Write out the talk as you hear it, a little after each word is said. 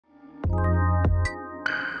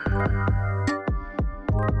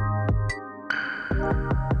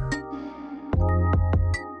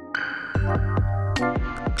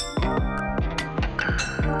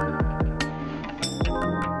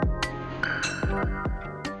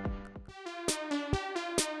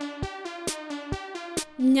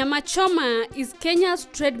Nyama choma is Kenya's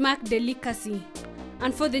trademark delicacy.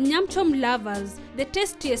 And for the nyam chom lovers, the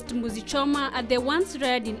tastiest mbuzi choma are the ones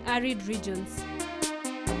reared in arid regions.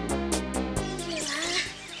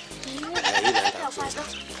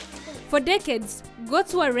 For decades,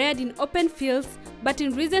 goats were reared in open fields, but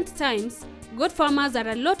in recent times, goat farmers are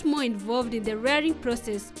a lot more involved in the rearing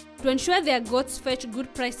process to ensure their goats fetch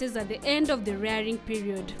good prices at the end of the rearing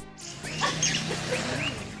period.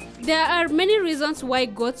 There are many reasons why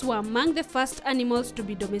goats were among the first animals to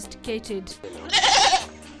be domesticated.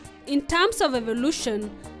 In terms of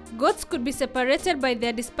evolution, goats could be separated by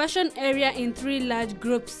their dispersion area in three large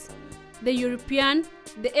groups: the European,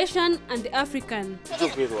 the Asian, and the African.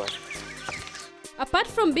 Apart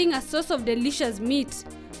from being a source of delicious meat,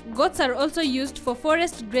 goats are also used for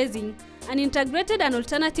forest grazing and integrated an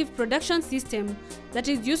alternative production system that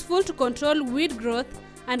is useful to control weed growth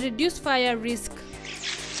and reduce fire risk.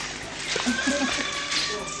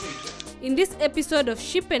 In this episode of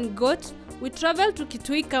Sheep and Goat, we travel to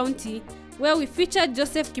Kitui County, where we feature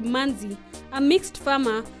Joseph Kimanzi, a mixed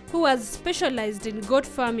farmer who was specialized in goat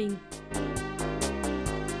farming.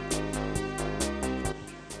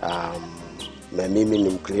 Mimi ni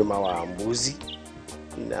mkulima wa mbuzi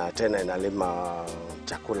na tena inalima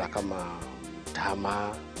chakula kama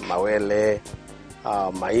tama, mawele,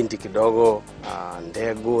 mahindi kidogo,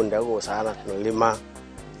 ndegu sana tunalima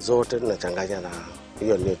zote, tunachanganya na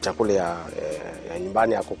hiyo ni chakula ya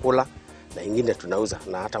nyumbani ya kukula, na ingine tunauza,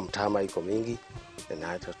 na hata mtama iko mingi na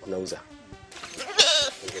hata tunauza.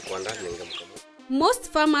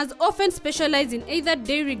 Most farmers often specialize in either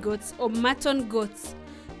dairy goats or mutton goats.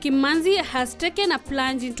 Kimanzi has taken a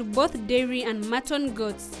plunge into both dairy and mutton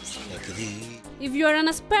goats. If you are an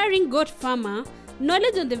aspiring goat farmer,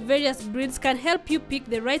 knowledge on the various breeds can help you pick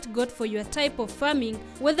the right goat for your type of farming,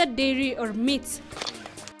 whether dairy or meat.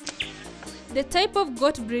 The type of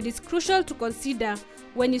goat breed is crucial to consider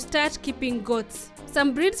when you start keeping goats.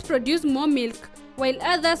 Some breeds produce more milk, while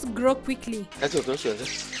others grow quickly.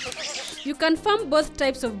 You can farm both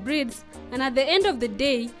types of breeds, and at the end of the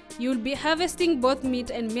day, you will be harvesting both meat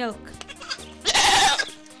and milk.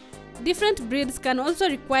 Different breeds can also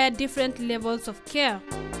require different levels of care.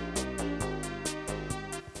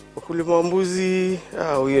 Ukulima wa mbuzi,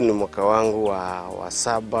 huyu ni mwaka wangu wa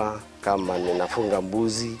saba kama ninafunga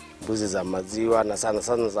mbuzi za maziwa na sana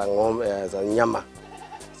za ng'ombe, za nyama.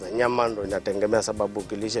 Za nyama ndo inategemea, sababu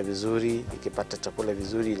ukilisha vizuri, ikipata chakula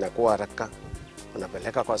vizuri inakuwa haraka,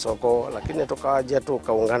 unapeleka kwa soko. Lakini tukaja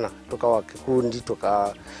tukaungana, tukawa kikundi,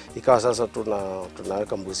 ikawa sasa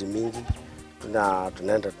tunaweka mbuzi mingi,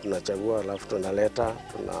 tunaenda tunachagua, alafu tunaleta,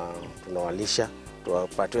 tunawalisha,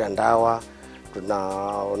 tuwapatia ndawa,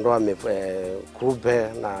 tunaondoa kupe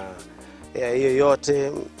na hiyo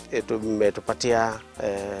yote tumetupatia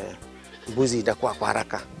mbuzi itakuwa kwa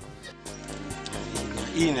haraka.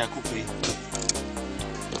 Hii ni kupe.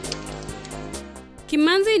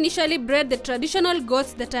 Kimanzi initially bred the traditional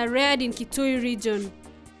goats that are reared in Kitui region.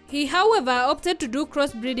 He, however, opted to do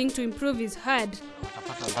crossbreeding to improve his herd.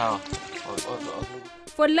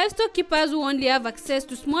 For livestock keepers who only have access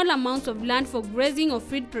to small amounts of land for grazing or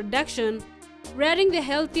feed production, rearing the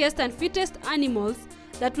healthiest and fittest animals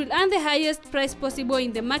that will earn the highest price possible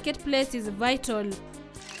in the marketplace is vital.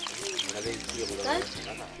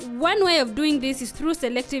 One way of doing this is through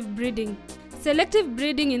selective breeding. Selective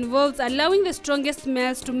breeding involves allowing the strongest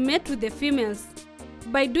males to mate with the females.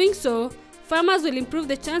 By doing so, farmers will improve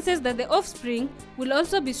the chances that the offspring will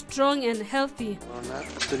also be strong and healthy.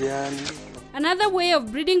 Another way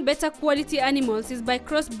of breeding better quality animals is by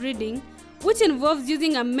crossbreeding, which involves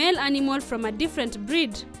using a male animal from a different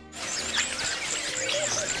breed.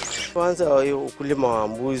 Kwanza ukulima wa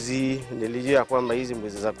mbuzi, nilijua kwamba hizi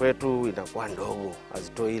mbuzi za kwetu inakuwa ndogo,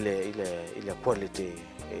 hazitoi ile quality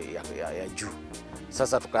ya juu.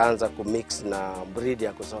 Sasa tukaanza kumix na breed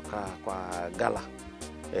ya kusoka kwa gala.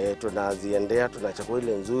 Tunaziendea, tunachagua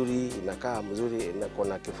ile nzuri, inakaa mzuri, iko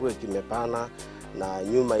na kifua kimepana na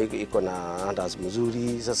nyuma iko na andas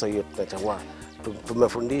mzuri. Sasa hiyo tunachagua.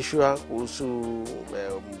 Tumefundishwa kuhusu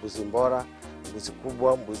mbuzi bora, mbuzi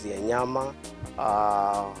kubwa, mbuzi ya nyama,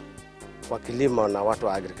 kwa kilimo na watu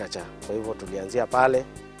wa agriculture. Kwa hivyo tulianzia pale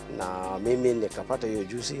na mimi nikapata hiyo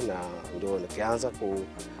juzi, na ndio nikianza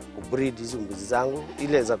kubreed hizo mbuzi zangu.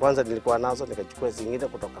 Ile za kwanza nilikuwa nazo, nikachukua zingine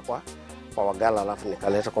kutoka kwa wagala, alafu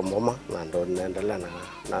nikaleta kwa mama, na ndio naendelea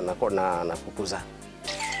na kukuza.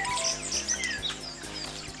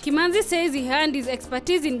 Kimanzi says he earned his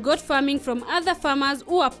expertise in goat farming from other farmers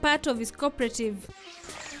who are part of his cooperative.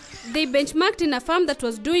 They benchmarked in a farm that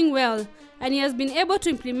was doing well, and he has been able to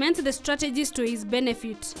implement the strategies to his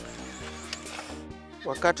benefit.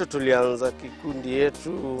 Wakati tulianza kikundi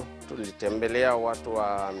yetu, tulitembelea watu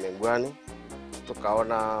wa Megwani,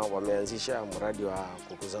 tukaona wameanzisha mradi wa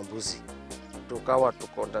kukuza mbuzi. Tukawa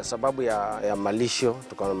tuko na sababu ya malisho,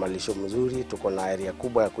 tuko na malisho mzuri, tuko na area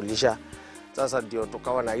kubwa ya kulisha. Sasa ndio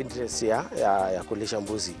tukawa na interest ya kulisha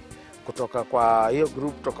mbuzi. Kutoka kwa hiyo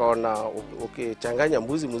group tukaona ukichanganya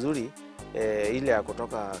mbuzi mzuri, ile ya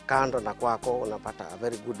kutoka kando na kwako unapata a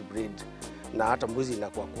very good breed, na hata mbuzi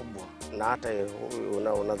inakuwa kubwa, na hata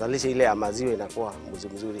unazalisha ile ya maziwa inakuwa mbuzi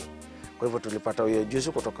mzuri. Kwa hivyo tulipata hiyo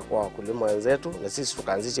juzi kutoka kwa wakulima wenzetu, na sisi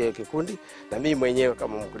tukaanzisha hiyo kikundi, na mimi mwenyewe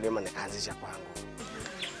kama mkulima nikaanzisha kwangu.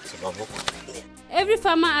 Sababu every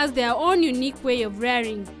farmer has their own unique way of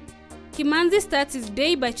rearing. Kimanzi starts his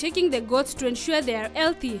day by checking the goats to ensure they are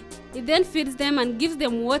healthy. He then feeds them and gives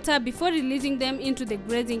them water before releasing them into the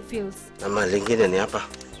grazing fields. Ama lingine ni hapa.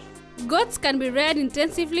 Goats can be reared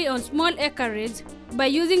intensively on small acreage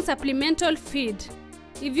by using supplemental feed.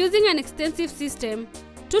 If using an extensive system,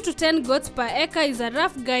 2 to 10 goats per acre is a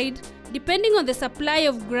rough guide depending on the supply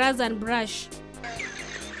of grass and brush.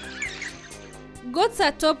 Goats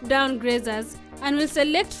are top-down grazers and will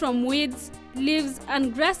select from weeds, leaves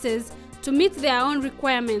and grasses to meet their own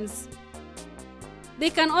requirements.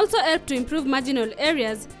 They can also help to improve marginal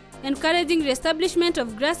areas, encouraging the establishment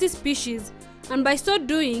of grassy species, and by so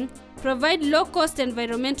doing, provide low-cost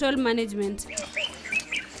environmental management.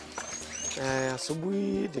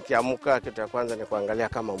 Asubuhi nikiamka, kitu ya kwanza ni kuangalia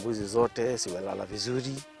kama mbuzi zote zimelala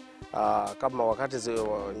vizuri. Kama wakati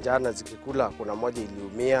njana zikikula, kuna moja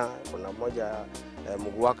iliumia, kuna moja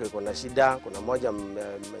mguu wake iko na shida, kuna moja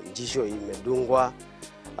njisho imedungwa.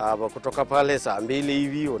 Kutoka pale saa 2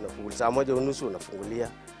 hivi unafungulia, saa 1:30 unafungulia,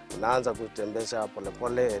 unaanza kutembesha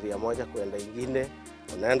polepole area moja kwenda nyingine,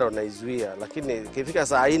 unaenda unaizuia. Lakini ikifika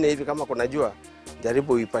saa 4 hivi kama kuna jua,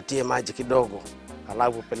 jaribu uipatie maji kidogo,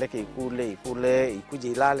 alafu upeleke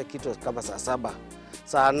ikuje ilale kitu kama saa 7.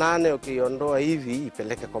 Saa 8 ukiondoa hivi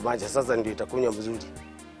ipeleke kwa maji, sasa ndio itakunywa mzuri.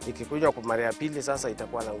 Ikikunywa kwa mara ya pili sasa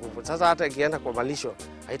itakuwa na nguvu. Sasa hata ikienda kwa malisho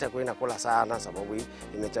haitakuwa inakula sana, sababu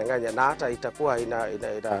imechanganya, na hata itakuwa ina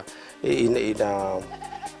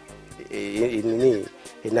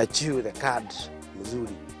chew the cud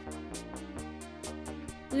mzuri.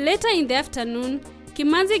 Later in the afternoon,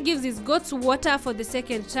 Kimanzi gives his goats water for the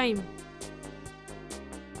second time.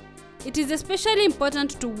 It is especially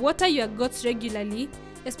important to water your goats regularly,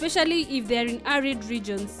 especially if they are in arid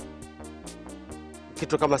regions.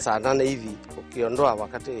 Kitu kama saa 8 hivi ukiondoa,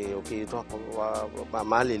 wakati ukitoa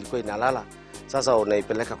mahali ilikuwa inalala, sasa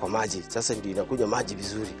unaipeleka kwa maji. Sasa ndio inakunywa maji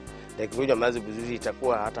vizuri. Na ikikunywa maji vizuri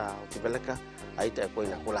itakuwa hata ukipeleka haitakuwa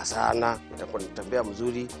inakula sana, itakuwa inatembea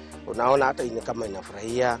mzuri. Unaona hata kama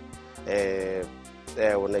inafurahia,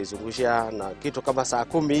 unaizungusha, na kitu kama saa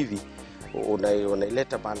 10 hivi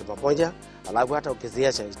unaileta pale pamoja, alafu hata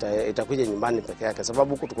ukiziacha itakuja nyumbani peke yake,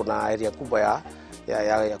 sababu huku tuko na area kubwa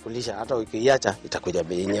ya kulisha. Hata ukiiacha itakuja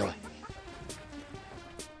yenyewe.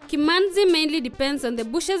 Kimanzi mainly depends on the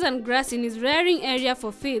bushes and grass in his rearing area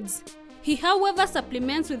for feeds. He, however,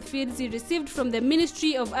 supplements with feeds he received from the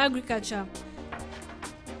Ministry of Agriculture.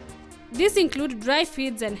 These include dry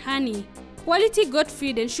feeds and honey. Quality goat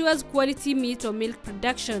feed ensures quality meat or milk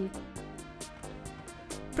production.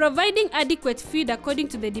 Providing adequate feed according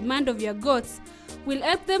to the demand of your goats will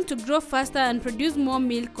help them to grow faster and produce more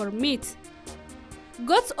milk or meat.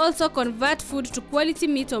 Goats also convert food to quality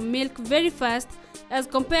meat or milk very fast as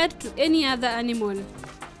compared to any other animal.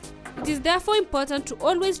 It is therefore important to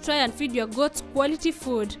always try and feed your goats quality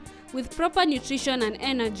food with proper nutrition and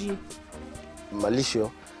energy.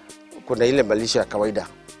 Malisho, kuna ile malisho ya kawaida,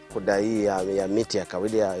 kuna hii ya miti ya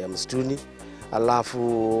kawaida ya msituni,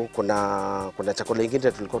 alafu kuna chakula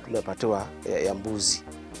kingine tulikuwa tumepatiwa ya mbuzi.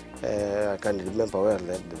 I can't remember well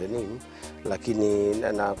the name, lakini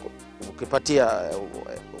ukipatia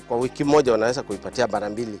kwa wiki moja unaweza kuipatia mara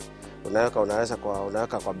 2.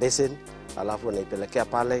 Unaweka kwa basin, alafu unaipelekea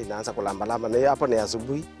pale, inaanza kulambalamba, na hapo ni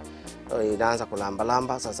asubuhi inaanza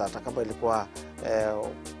kulambalamba. Sasa hata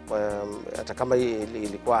kama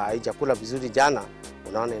ilikuwa haijakula vizuri jana,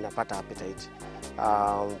 unaona inapata appetite.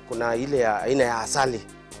 Kuna ile aina ya asali,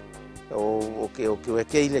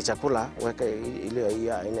 ukiwekea ile chakula, weka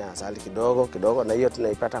ile aina ya asali kidogo, na hiyo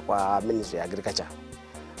tunaipata kwa Ministry of Agriculture.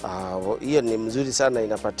 Hiyo ni mzuri sana,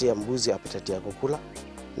 inapatia mbuzi appetite ya kukula,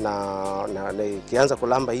 na ikianza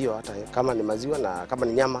kulamba hiyo, hata kama ni maziwa na kama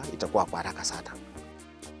ni nyama itakuwa kwa haraka sana.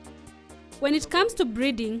 When it comes to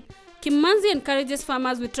breeding, Kimanzi encourages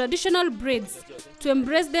farmers with traditional breeds to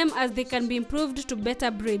embrace them as they can be improved to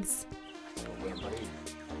better breeds.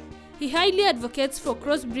 He highly advocates for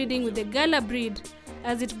crossbreeding with the Gala breed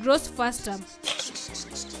as it grows faster.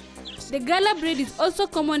 The Gala breed is also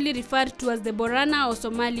commonly referred to as the Borana or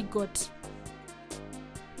Somali goat.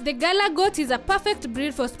 The Gala goat is a perfect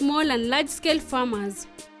breed for small and large-scale farmers.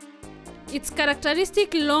 Its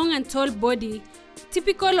characteristic long and tall body,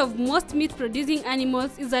 typical of most meat-producing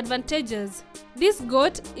animals, is advantageous. This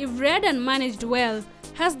goat, if reared and managed well,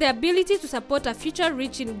 has the ability to support a future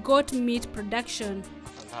rich in goat meat production.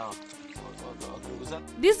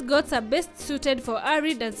 These goats are best suited for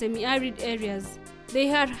arid and semi-arid areas. They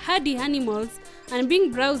are hardy animals and,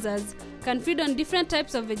 being browsers, can feed on different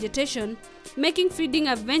types of vegetation, making feeding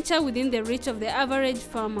a venture within the reach of the average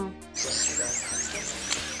farmer.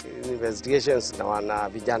 Investigations na wana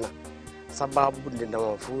vijana sababu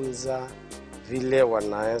ninawafunza vile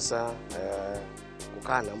wanaweza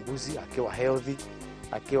kukaa na mbuzi akiwa healthy,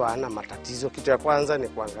 akiwa hana matatizo. Kitu ya kwanza ni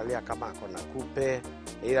kuangalia kama ako na kupe,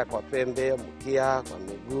 ila kwa pembe, mkia, kwa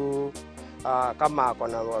miguu, kama ako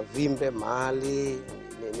na vimbe mahali,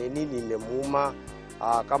 nini imemuuma,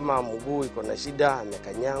 kama mguu iko na shida,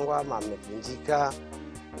 amekanyangwa ama amevunjika.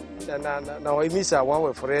 Na wahimiza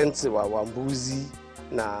wawe friends wa mbuzi,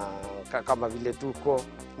 na kama vile tuko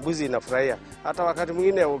mbuzi inafurahia. Hata wakati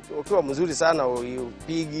mwingine ukiwa mzuri sana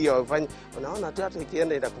upigi au ufanye, unaona tu hata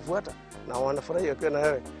ikienda inakufuata na wanafurahia ukiwa na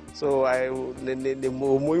wewe. So ni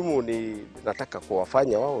muhimu, ni nataka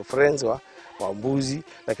kuwafanya wao friends wa mbuzi,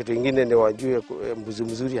 na kitu kingine ni wajue mbuzi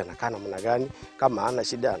mzuri anakaa namna gani, kama hana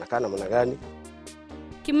shida anakaa namna gani.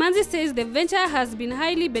 Kimanzi says the venture has been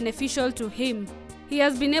highly beneficial to him. He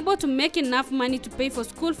has been able to make enough money to pay for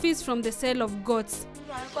school fees from the sale of goats.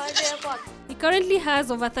 He currently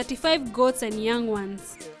has over 35 goats and young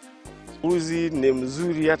ones. Mbuzi ni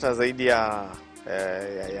mzuri hata zaidi ya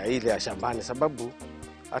ile ya shambani, sababu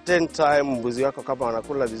at any time mbuzi wako kama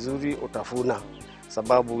wanakula vizuri utafuna,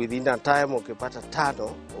 sababu within a time ukipata 5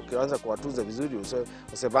 ukianza kuwatunza vizuri,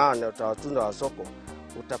 usebana utawatunza wa soko,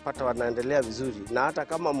 utapata wanaendelea vizuri. Na hata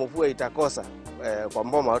kama mvua itakosa kwa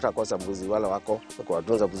mboma, utakosa mbuzi wale wako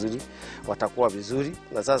kuwatunza vizuri, watakuwa vizuri.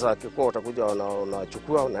 Na sasa wakikuwa utakuja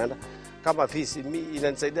unawachukua unaenda. Kama fisi,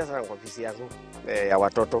 inanisaidia sana kwa fisi yangu ya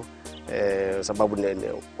watoto, sababu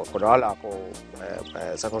kuna wale wako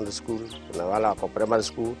secondary school, kuna wale wako primary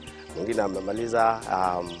school, mwingine amemaliza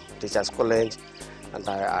teachers college, and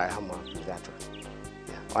I am with that one.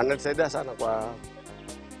 Yeah. Wananisaidia sana kwa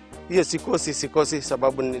hiyo sikosi,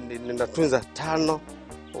 sababu ninatunza 5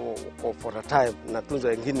 for a time, natunza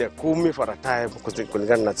wengine 10 for a time,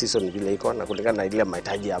 kulingana na season vile iko na kulingana na ile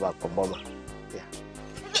mahitaji hapa kwa boma. Yeah.